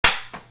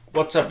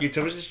What's up,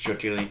 YouTube? This is Joe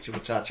Daily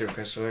YouTube Chat here,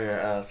 Chris. Sorry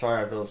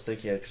I feel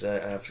sticky because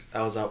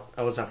I was out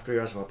 3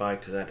 hours on my bike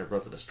because I had to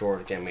run to the store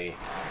to get me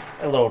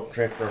a little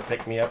drink for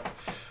pick me up.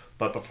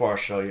 But before I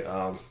show you,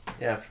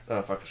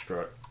 fucking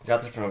screw it.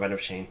 Got this from a vending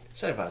machine,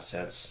 75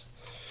 cents,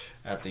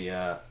 at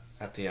the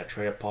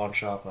trade pawn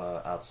shop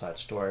outside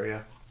store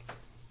area.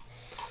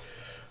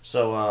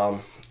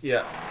 So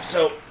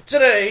so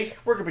today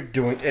we're gonna be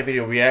doing a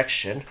video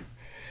reaction.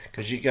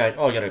 Because you guys,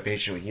 all you gotta be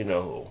patient with you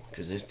know who.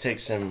 Because it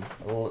takes them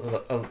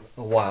a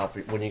while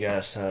when you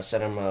guys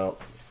send them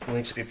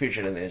links to be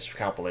featured in this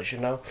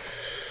compilation now.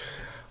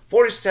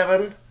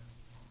 47,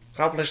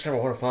 compilation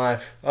number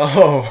 105.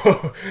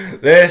 Oh,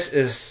 this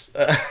is.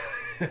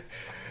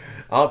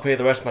 I'll pay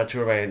the rest of my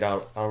 $2 million.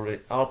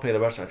 I'll pay the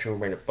rest of my $2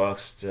 million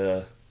bucks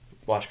to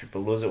watch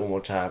people lose it one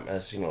more time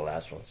as seen the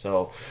last one.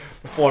 So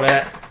before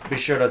that, be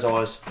sure as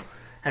always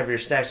have your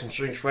snacks and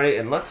drinks ready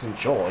and let's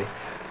enjoy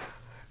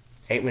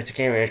 8 Minutes of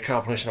Game Range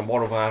compilation of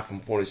Mortal Kombat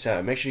from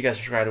 47. Make sure you guys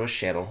subscribe to his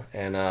channel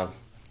and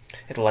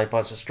hit the like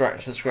button, subscribe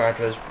to his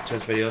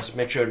videos.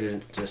 Make sure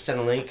to send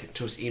a link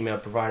to his email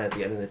provided at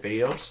the end of the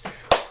videos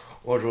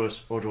or to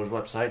his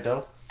website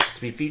though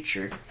to be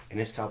featured in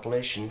his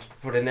compilation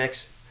for the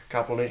next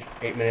compilation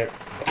 8 Minute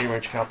Game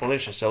Range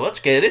compilation. So let's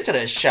get into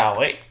this, shall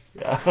we?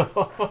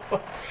 Oh,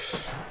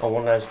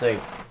 one last thing.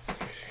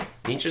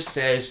 Ninja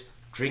says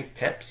drink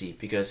Pepsi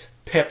because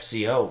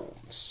Pepsi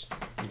owns.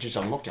 You just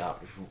on lookout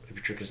if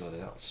you drink something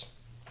else.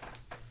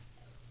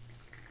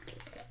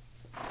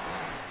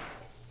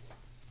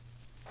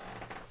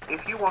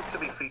 If you want to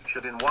be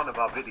featured in one of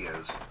our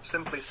videos,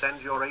 simply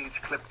send your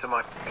age clip to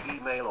my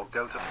email or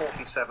go to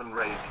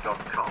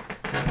 47rage.com.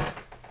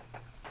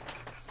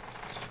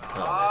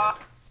 Oh,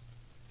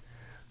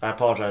 I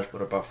apologize for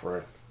the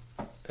buffering.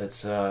 It's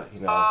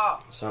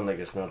sound like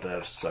it's not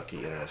that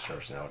sucky internet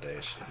service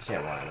nowadays. You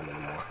can't rely on them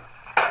anymore.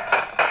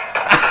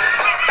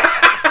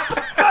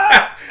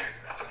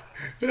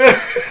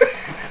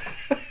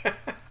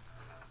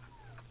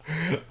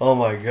 Oh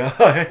my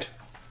god.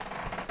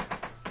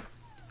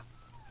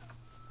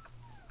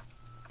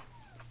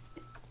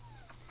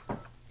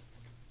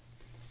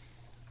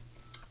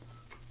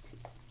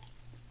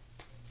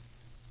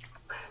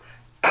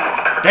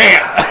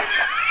 Damn.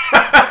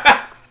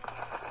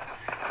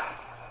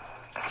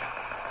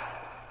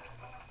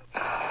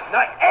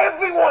 Not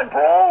everyone,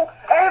 bro!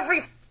 Every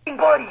f***ing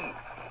buddy!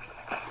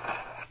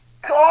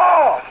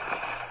 Oh!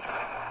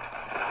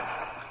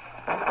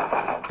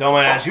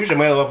 Dumbass, use your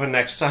mail open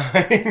next time.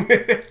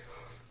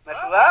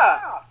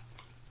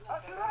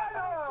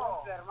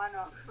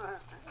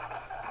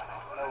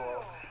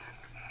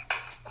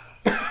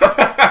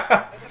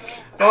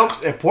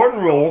 Folks,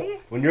 important rule: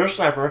 when you're a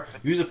sniper,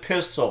 use a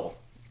pistol.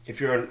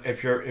 If your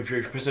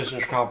position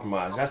is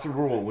compromised, that's the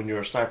rule when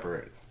you're a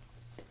sniper.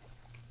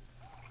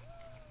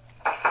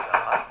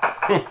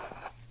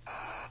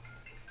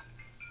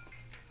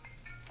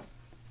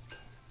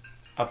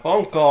 A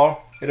phone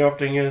call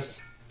interrupting him.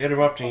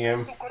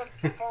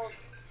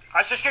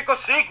 Achas que é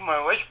consigo,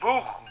 meu? És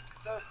burro.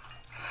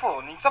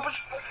 Foda-se, só para...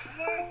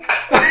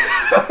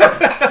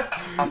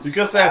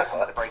 Because that...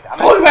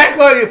 Hold back,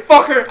 you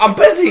fucker! I'm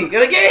busy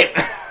in a game!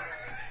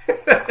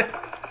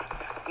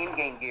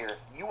 In-game gear,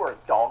 you are a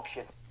dog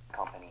shit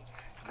company.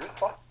 You're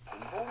fucking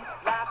evil.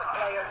 Last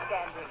player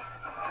standing.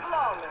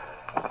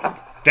 Flawless.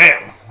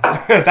 Damn!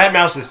 That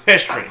mouse is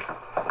history.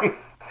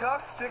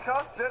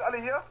 Sind alle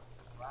hier?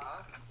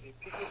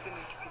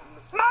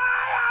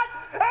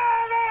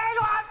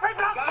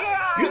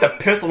 Use a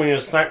pistol when you're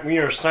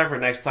a sniper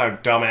next time,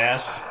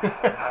 dumbass.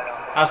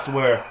 I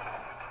swear.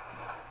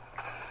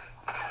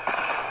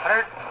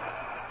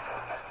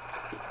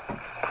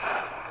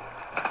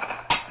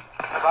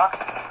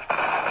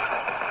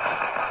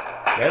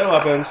 Get the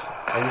weapons,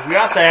 and you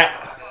got that.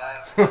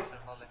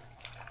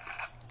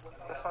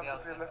 Das war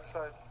die letzte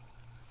Zeit.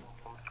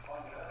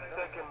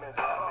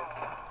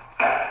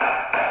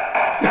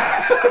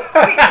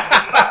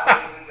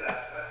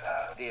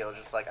 Deal,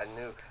 just like I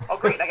knew. Oh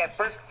great, I got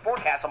first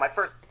forecast on my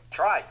first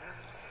try.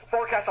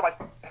 Forecast on my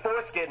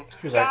foreskin.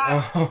 He's like,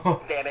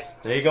 oh, damn it.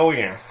 There you go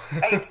again.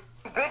 Hey,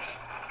 bitch.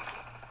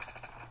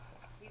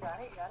 You got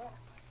it,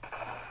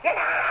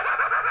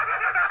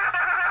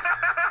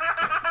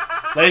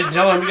 Ladies and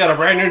gentlemen, we got a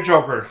brand new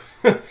Joker.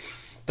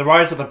 The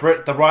rise of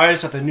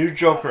the new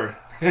Joker.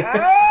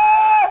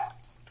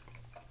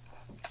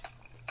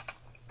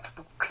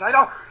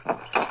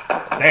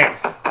 Damn.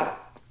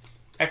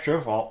 That's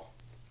your fault.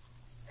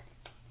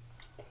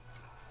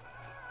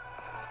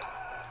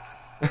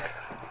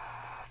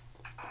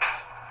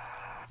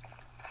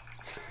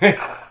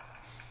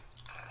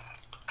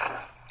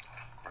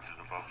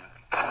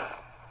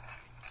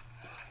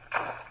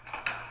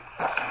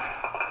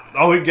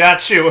 Oh, we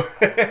got you.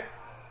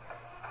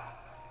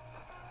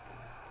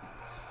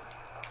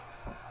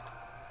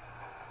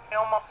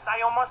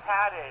 I almost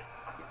had it.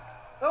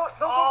 No,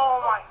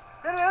 Oh my...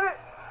 Hit it.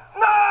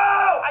 No!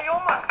 I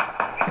almost...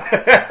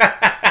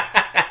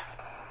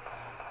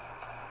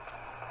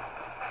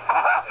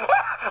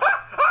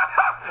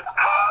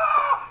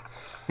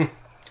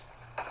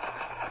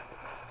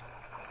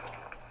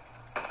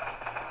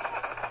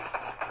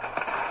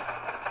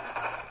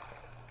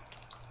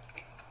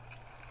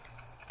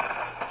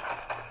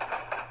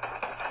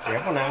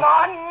 Careful now.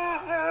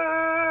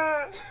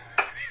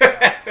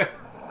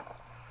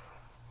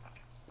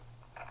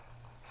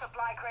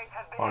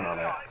 Oh no,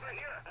 that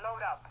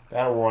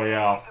Battle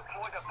Royale.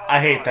 I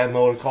hate that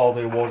mode of Call of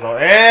Duty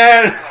Warzone.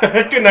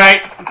 And good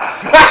night.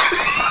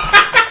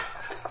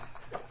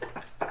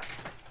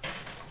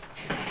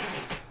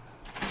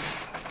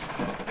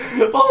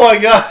 Oh my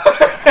god.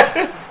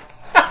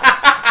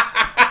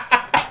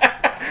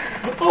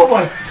 Oh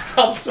my.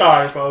 I'm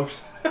sorry,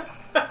 folks.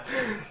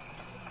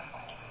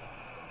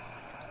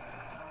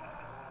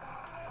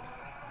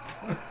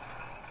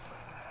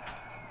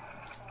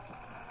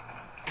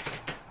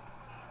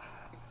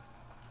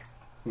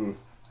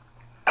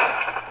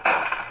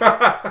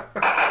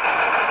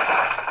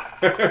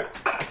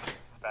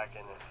 Back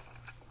in it.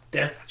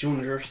 Death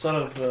Junior, son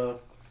of the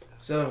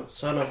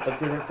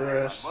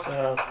Grimmers. I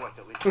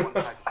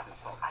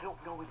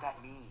don't know what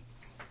that means.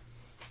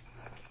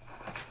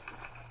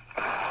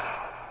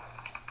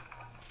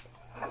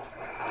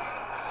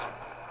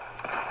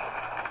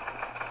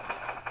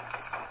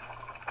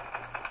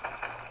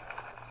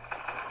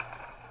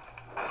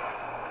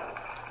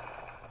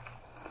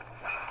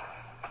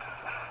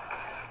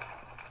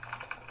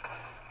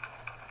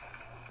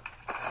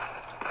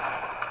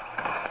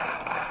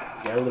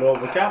 Got a little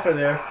overconfident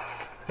there.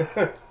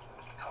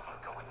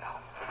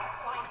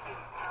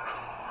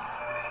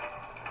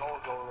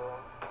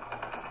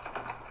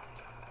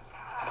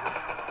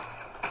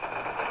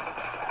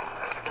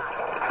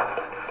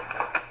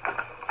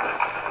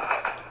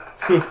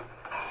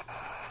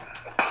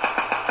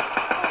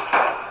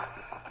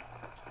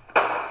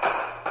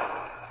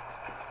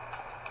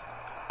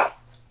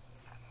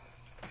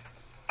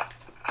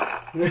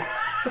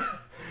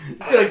 You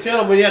could have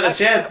killed him when you had a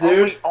chance,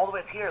 dude. All the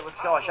way up here.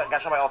 Let's go. I gotta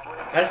show my all three.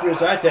 That's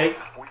risks I take.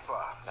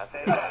 That's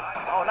it.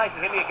 Oh, nice.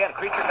 You hit me again.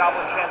 Creature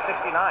Goblin Champ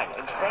 69.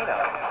 Insano.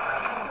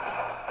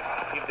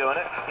 Keep doing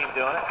it. Keep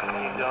doing it.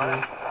 Keep doing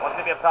it. One's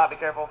gonna be up top. Be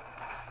careful.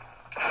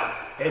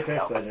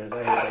 Apex Legends.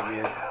 I hate that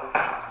game.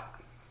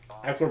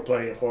 I quit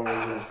playing it for me.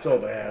 It was so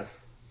bad.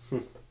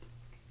 And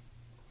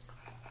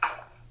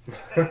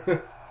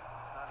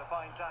a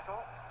fine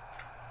tackle.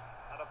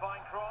 And a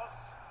fine cross.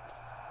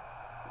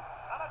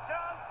 And a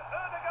chance.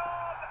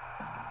 Erdegaard.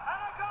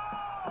 And a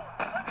goal.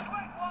 Let's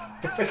quick one.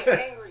 Get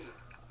angry.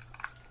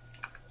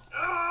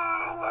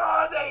 Where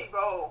are they,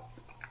 bro?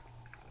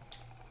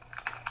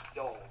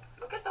 Yo,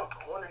 look at the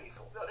corner he's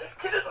holding. Yo, this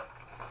kid is a...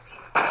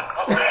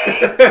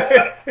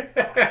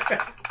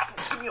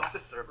 Get me off the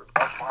server.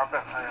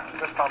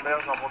 Questa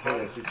merda I'm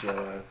gonna shoot you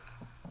alive.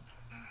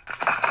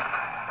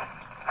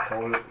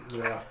 Oh,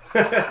 yeah.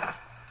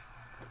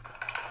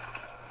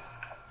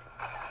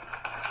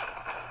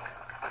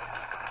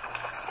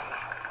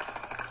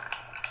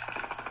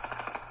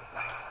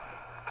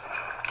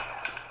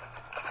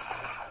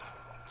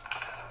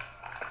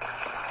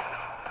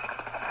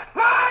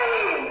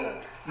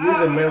 Use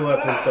a melee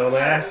weapon,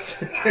 dumbass.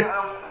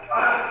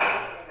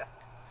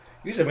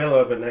 Use a melee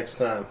weapon next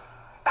time.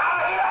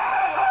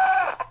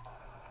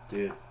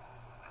 Dude.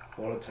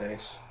 One of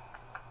tanks.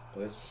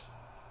 Please.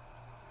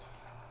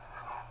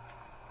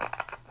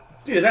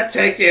 Dude, that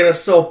tank game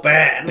is so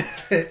bad.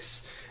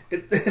 It's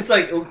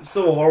like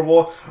so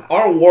horrible.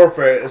 Our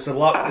Warfare is a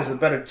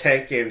better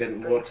tank game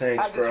than World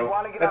Tanks, bro.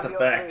 That's a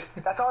fact.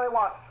 That's all I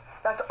want.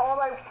 That's all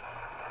I...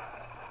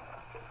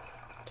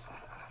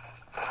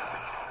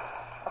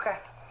 Okay.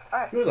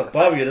 Alright. He was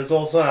above you this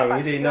whole time.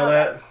 You didn't know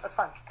that? That's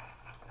fine.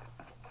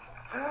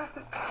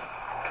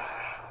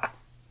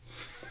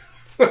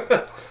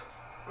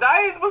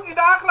 Nein, jetzt muss ich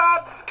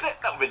nachladen.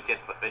 Wenn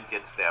ich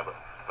jetzt sterbe.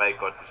 Mein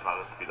Gott, ich mache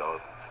das Spiel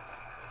aus.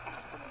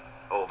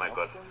 Oh mein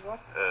Gott.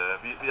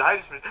 Wie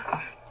halte ich mich?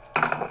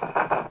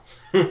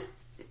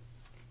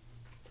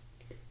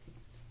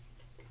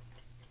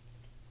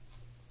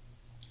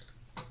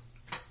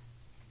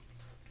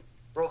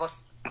 Bro,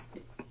 was?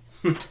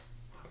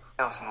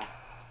 Erstmal.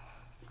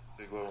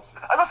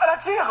 Ah, was für eine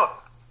Tiere?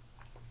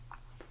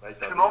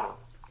 Je suis mort.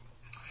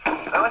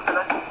 Ah ouais, c'est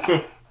là.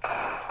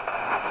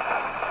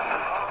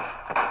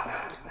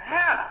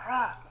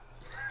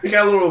 You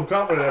got a little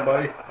confident there,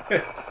 buddy.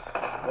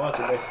 Watch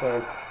it next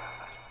time.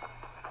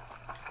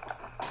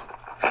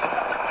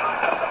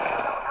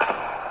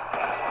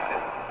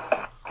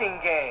 Fucking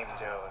game,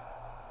 dude.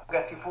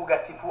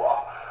 Fugati fu.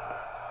 Oh.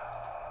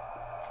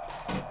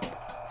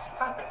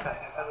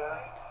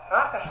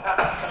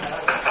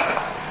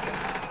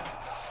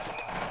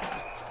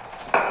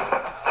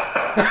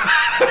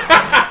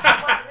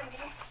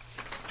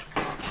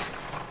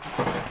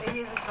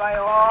 Hier sind zwei.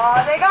 Oh,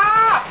 Digga!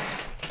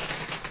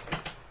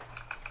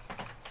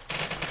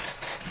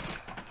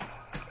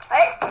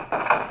 Hey!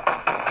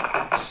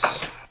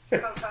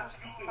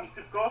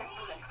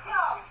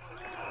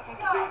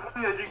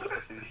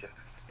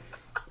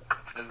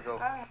 Let's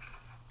go.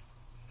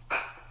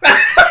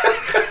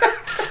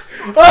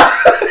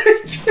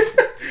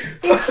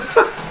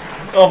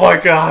 Oh my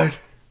god.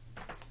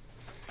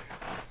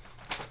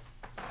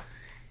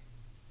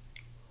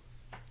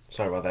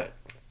 Sorry about that.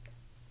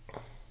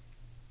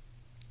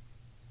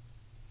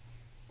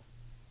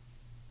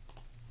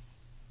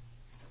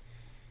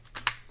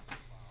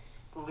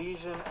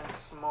 vision and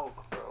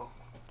smoke, bro.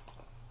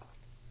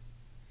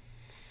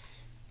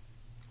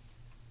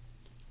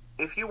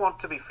 If you want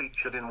to be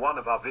featured in one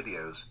of our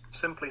videos,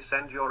 simply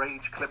send your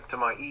age clip to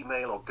my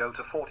email or go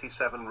to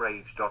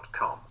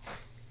 47rage.com.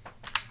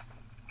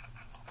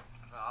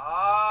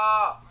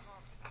 Ah!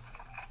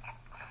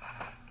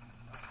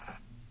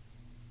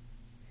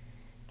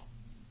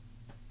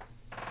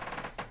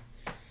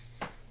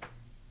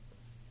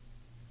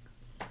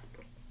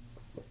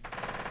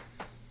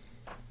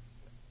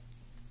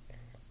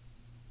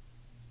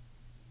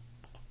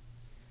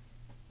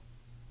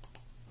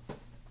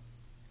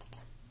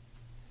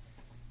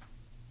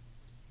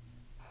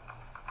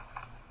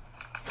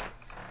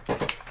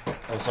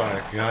 I'm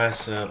sorry,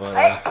 guys, but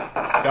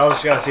y'all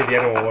just gotta see the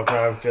ending one more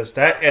time because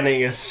that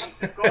ending is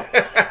it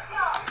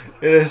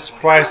is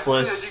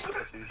priceless.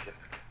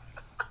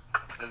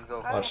 Let's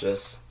go. Watch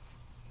this.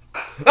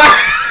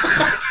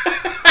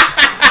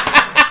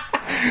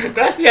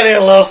 That's the ending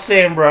of Little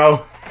Scene,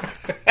 bro.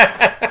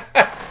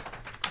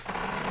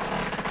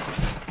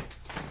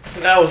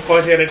 That was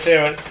quite the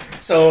entertainment.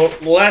 So,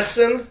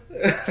 lesson: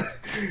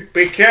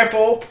 be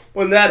careful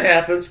when that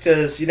happens,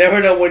 because you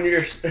never know when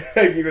your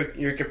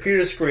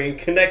computer screen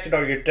connected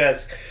on your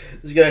desk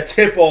is gonna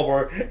tip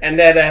over, and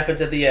that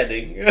happens at the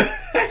ending.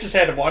 I just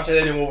had to watch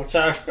it one more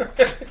time.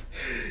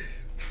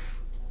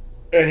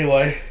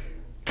 Anyway,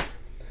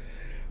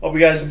 hope you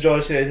guys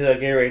enjoyed today's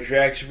Game Rage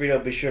reaction video.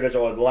 Be sure to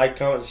like,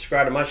 comment,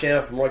 subscribe to my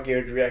channel for more Game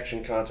Rage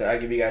reaction content I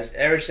give you guys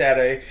every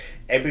Saturday.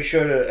 And be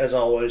sure to, as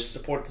always,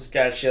 support this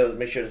guy's channel.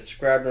 Make sure to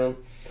subscribe to him.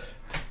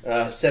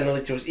 Send a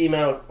link to his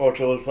email or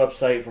to his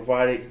website,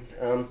 provided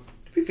to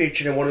be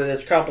featured in one of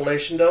this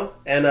compilation, though.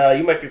 And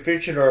you might be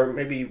featured, or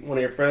maybe one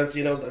of your friends,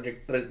 you know,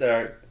 that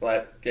are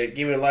like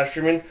giving live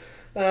streaming.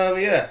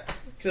 Yeah,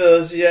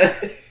 because yeah,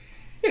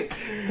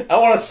 I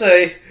want to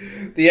say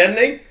the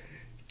ending.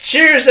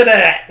 Cheers to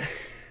that.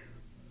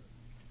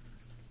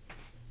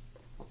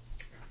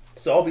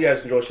 So I hope you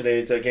guys enjoyed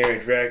today's Game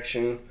Rage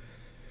reaction.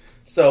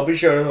 So be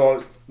sure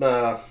to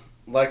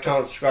like,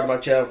 comment, subscribe to my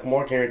channel for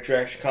more Game Rage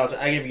reaction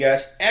content I give you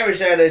guys every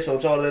Saturday. So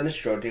until then, this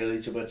is your daily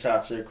YouTuber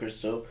Tatsu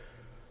Crystal.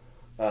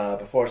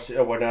 Before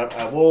I went out,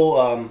 I will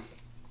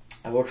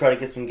try to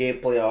get some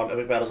gameplay on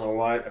Epic Battles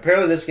Online.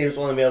 Apparently, this game is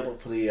only available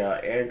for the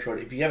Android.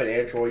 If you have an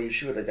Android, you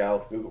should have it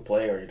download from Google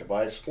Play or your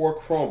device, or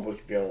Chromebook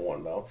if you have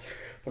one, though,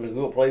 from the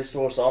Google Play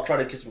Store. So I'll try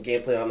to get some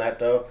gameplay on that,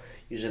 though,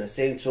 using the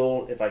same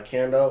tool if I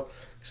can, though,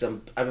 because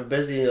I've been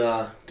busy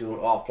doing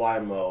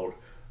offline mode.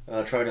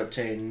 Trying to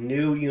obtain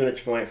new units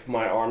for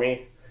my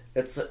army.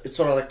 It's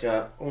sort of like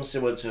almost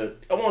similar to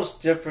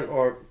almost different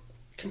or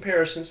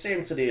comparison,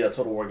 same to the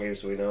Total War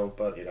games that we know,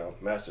 but you know,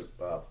 massive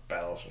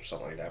battles or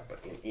something like that.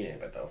 But you name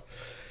it though.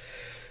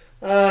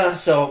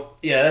 So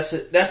yeah, that's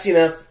it. That's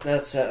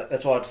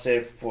all I have to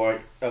say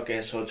for.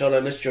 Okay, so until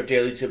then, this is your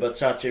daily tip about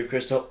Tatsu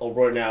Crystal.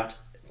 Over and out.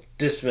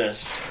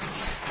 Dismissed.